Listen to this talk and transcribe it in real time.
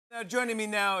Joining me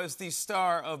now is the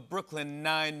star of Brooklyn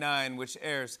Nine-Nine, which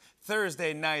airs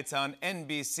Thursday nights on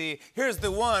NBC. Here's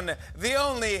the one, the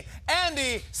only,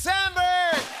 Andy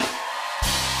Samberg!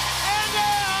 Andy!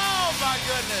 Oh, my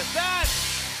goodness.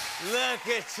 Look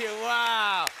at you,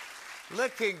 wow.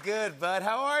 Looking good, bud.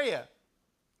 How are you?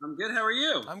 I'm good. How are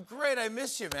you? I'm great. I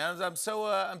miss you, man. I'm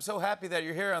so happy that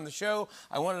you're here on the show.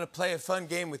 I wanted to play a fun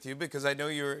game with you because I know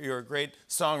you're a great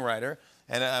songwriter,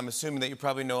 and I'm assuming that you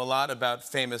probably know a lot about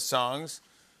famous songs.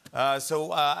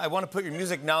 So I want to put your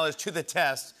music knowledge to the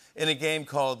test in a game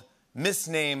called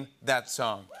Misname That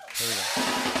Song. Here we go.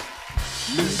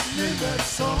 Misname that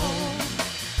song.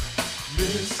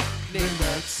 Misname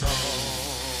that song.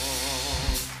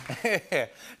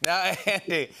 Now,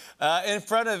 Andy, in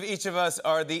front of each of us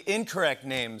are the incorrect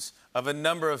names of a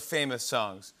number of famous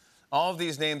songs. All of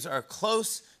these names are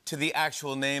close to the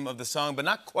actual name of the song, but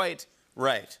not quite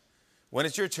right. When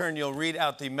it's your turn, you'll read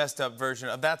out the messed up version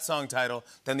of that song title,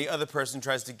 then the other person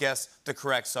tries to guess the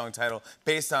correct song title.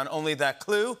 Based on only that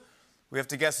clue, we have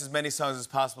to guess as many songs as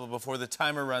possible before the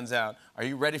timer runs out. Are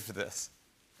you ready for this?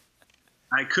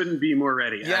 I couldn't be more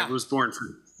ready. Yeah. I was born for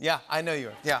this. Yeah, I know you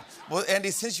are. Yeah. Well, Andy,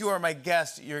 since you are my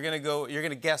guest, you're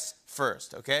gonna guess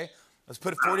first, okay? Let's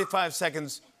put 45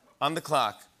 seconds on the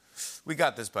clock. We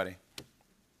got this, buddy.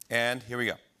 And here we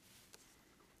go.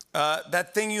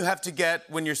 That thing you have to get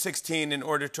when you're 16 in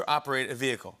order to operate a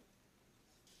vehicle.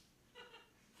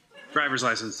 Driver's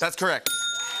license. That's correct.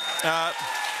 I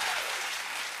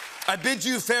bid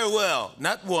you farewell,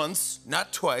 not once,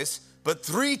 not twice, but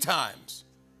 3 times.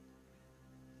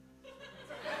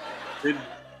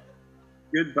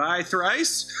 Goodbye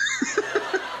thrice?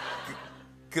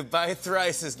 Goodbye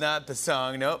thrice is not the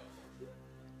song, nope.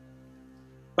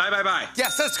 Bye, bye, bye.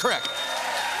 Yes, that's correct.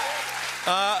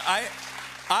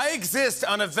 I exist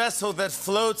on a vessel that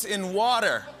floats in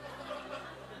water.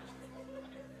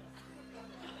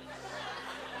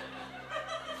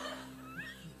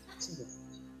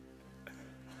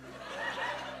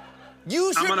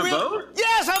 You should I'm on a boat?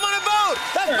 Yes, I'm on a boat!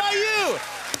 That's by you!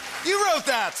 You wrote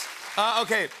that.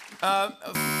 Okay. All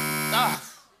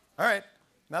right.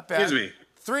 Not bad. Excuse me.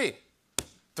 3.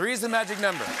 3 is the magic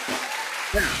number.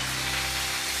 Yeah.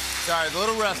 Sorry, a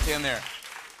little rusty in there.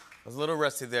 I was a little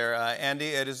rusty there. Andy,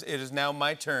 it is now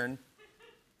my turn.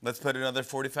 Let's put another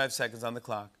 45 seconds on the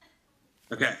clock.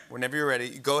 Okay. Whenever you're ready,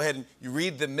 you go ahead and you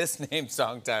read the misnamed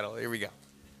song title. Here we go.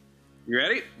 You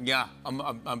ready? Yeah,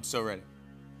 I'm so ready.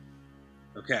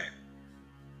 Okay.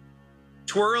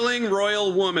 Twirling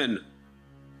Royal Woman.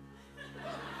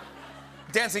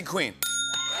 Dancing Queen.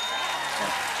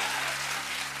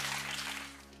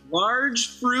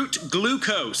 Large fruit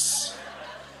glucose.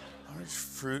 Orange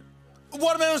fruit.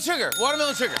 Watermelon sugar.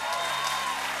 Watermelon sugar.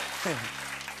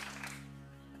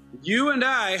 You and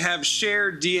I have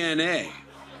shared DNA.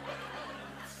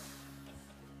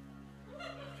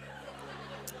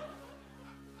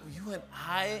 You and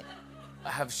I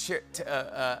have shared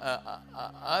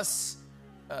us,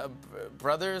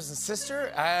 brothers and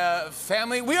sister,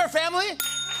 family. We are family.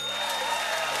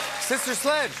 Sister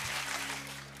Sledge.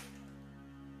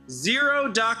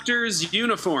 0 doctors'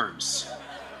 uniforms.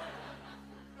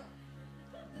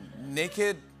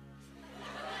 Naked.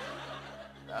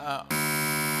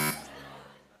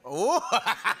 Oh,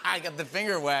 I got the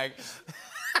finger wag.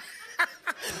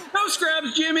 No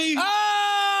scrubs, Jimmy.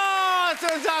 Oh, that's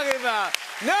what I'm talking about.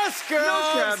 No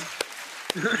scrubs.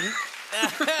 No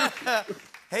scrubs.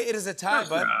 Hey, it is a tie, No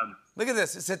bud. scrubs. Look at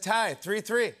this. It's a tie.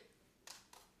 3-3.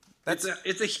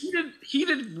 It's a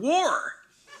heated war.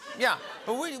 Yeah,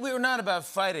 but we're not about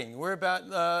fighting. We're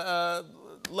about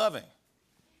loving.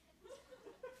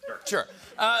 Sure.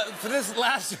 For this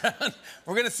last round,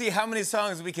 we're going to see how many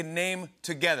songs we can name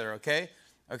together, okay?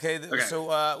 Okay. So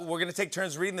we're going to take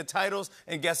turns reading the titles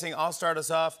and guessing. I'll start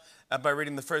us off by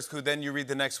reading the first clue, then you read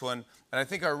the next one. And I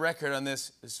think our record on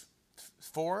this is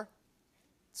 4.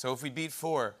 So if we beat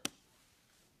 4,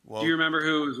 well... Do you remember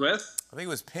who it was with? I think it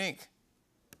was Pink.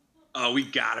 Oh, we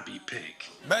gotta be Pink.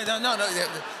 But no.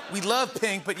 We love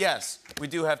Pink, but yes, we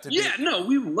do have to be... Yeah, no,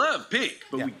 we love Pink,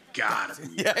 but we gotta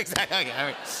be. Yeah, exactly. Okay, all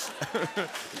right.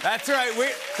 That's right.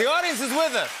 The audience is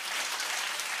with us.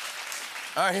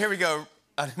 All right, here we go.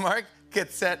 Mark,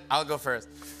 get set. I'll go first.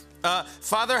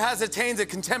 Father has attained a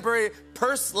contemporary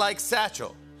purse-like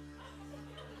satchel.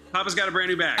 Papa's got a brand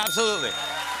new bag. Absolutely.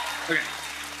 Okay.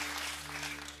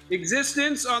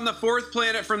 Existence on the 4th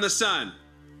planet from the sun.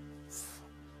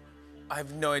 I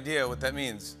have no idea what that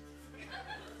means.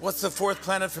 What's the 4th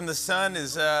planet from the sun?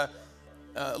 Is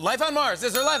life on Mars?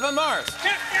 Is there life on Mars?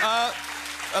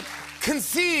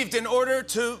 Conceived in order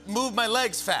to move my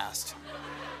legs fast.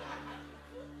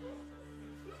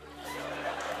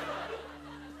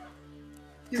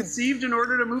 Conceived in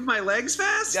order to move my legs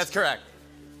fast? That's correct.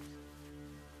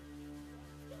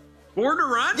 Born to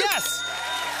run? Yes!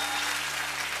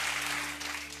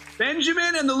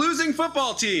 Benjamin and the losing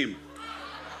football team.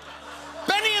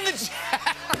 Benny and the...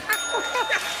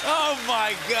 Oh,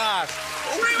 my gosh.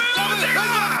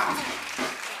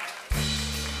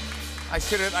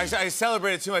 I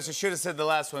celebrated too much. I should have said the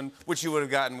last one, which you would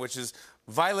have gotten, which is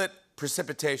violet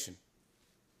precipitation.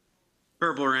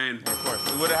 Purple rain. Of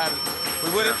course. We would have had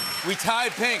it. We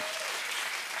tied pink.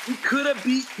 We could have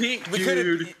beat pink,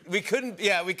 dude. We couldn't,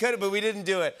 yeah, we could have, but we didn't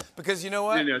do it. Because you know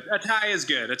what? No, a tie is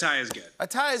good. A tie is good. A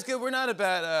tie is good. We're not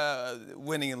about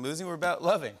winning and losing. We're about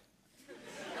loving.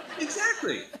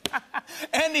 Exactly.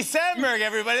 Andy Samberg,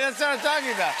 everybody. That's what I'm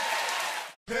talking about.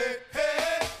 Hey, hey.